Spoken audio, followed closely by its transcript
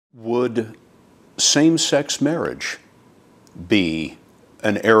Would same-sex marriage be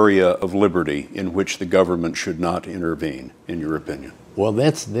an area of liberty in which the government should not intervene, in your opinion? Well,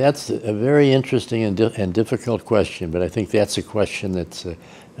 that's a very interesting and difficult question, but I think that's a question that's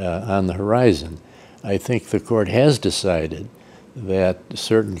on the horizon. I think the court has decided that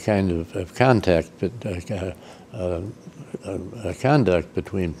certain kind of conduct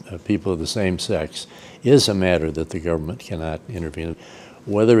between people of the same sex is a matter that the government cannot intervene.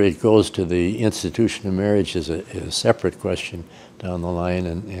 Whether it goes to the institution of marriage is a separate question down the line,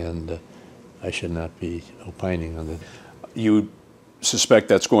 and I should not be opining on that. You suspect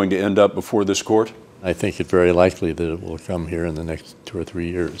that's going to end up before this court? I think it's very likely that it will come here in the next 2 or 3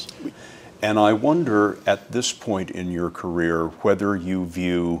 years. And I wonder, at this point in your career, whether you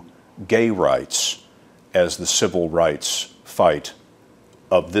view gay rights as the civil rights fight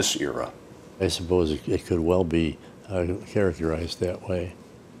of this era. I suppose it could well be characterized that way,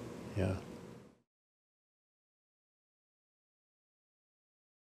 yeah.